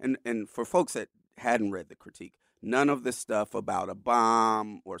 and for folks that hadn't read the critique, none of the stuff about a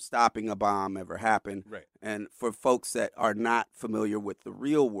bomb or stopping a bomb ever happened. Right. And for folks that are not familiar with the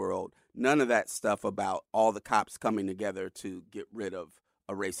real world, none of that stuff about all the cops coming together to get rid of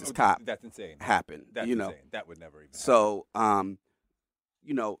a racist cop. That's insane. Happened. That's insane. That would never even happen. So, none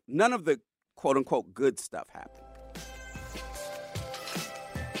of the quote unquote good stuff happened.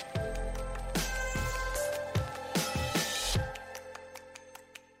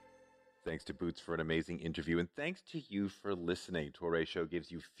 Thanks to Boots for an amazing interview, and thanks to you for listening. Touré Show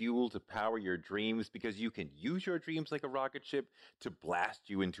gives you fuel to power your dreams, because you can use your dreams like a rocket ship to blast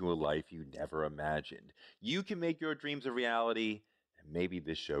you into a life you never imagined. You can make your dreams a reality, and maybe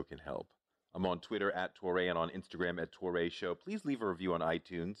this show can help. I'm on Twitter at Touré and on Instagram at Touré Show. Please leave a review on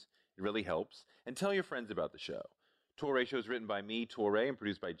iTunes. It really helps. And tell your friends about the show. Touré Show is written by me, Touré, and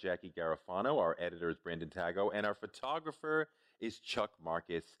produced by Jackie Garofano. Our editor is Brandon Tago, and our photographer is Chuck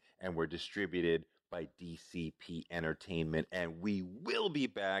Marcus, and we're distributed by DCP Entertainment. And we will be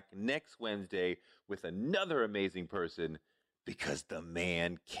back next Wednesday with another amazing person, because the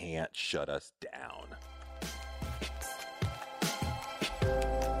man can't shut us down.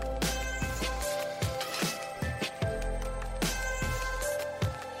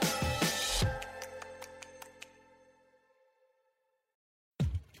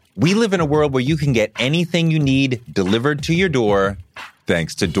 We live in a world where you can get anything you need delivered to your door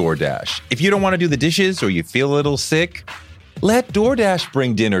thanks to DoorDash. If you don't want to do the dishes or you feel a little sick, let DoorDash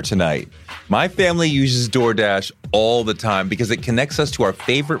bring dinner tonight. My family uses DoorDash all the time because it connects us to our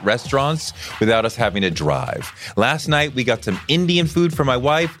favorite restaurants without us having to drive. Last night, we got some Indian food for my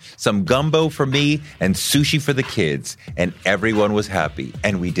wife, some gumbo for me, and sushi for the kids. And everyone was happy,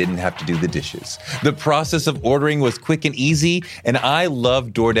 and we didn't have to do the dishes. The process of ordering was quick and easy, and I love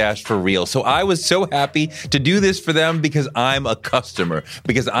DoorDash for real. So I was so happy to do this for them because I'm a customer,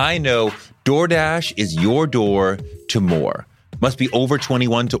 because I know DoorDash is your door to more. Must be over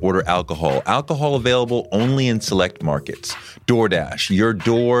 21 to order alcohol. Alcohol available only in select markets. DoorDash, your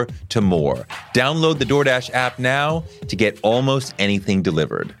door to more. Download the DoorDash app now to get almost anything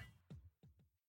delivered.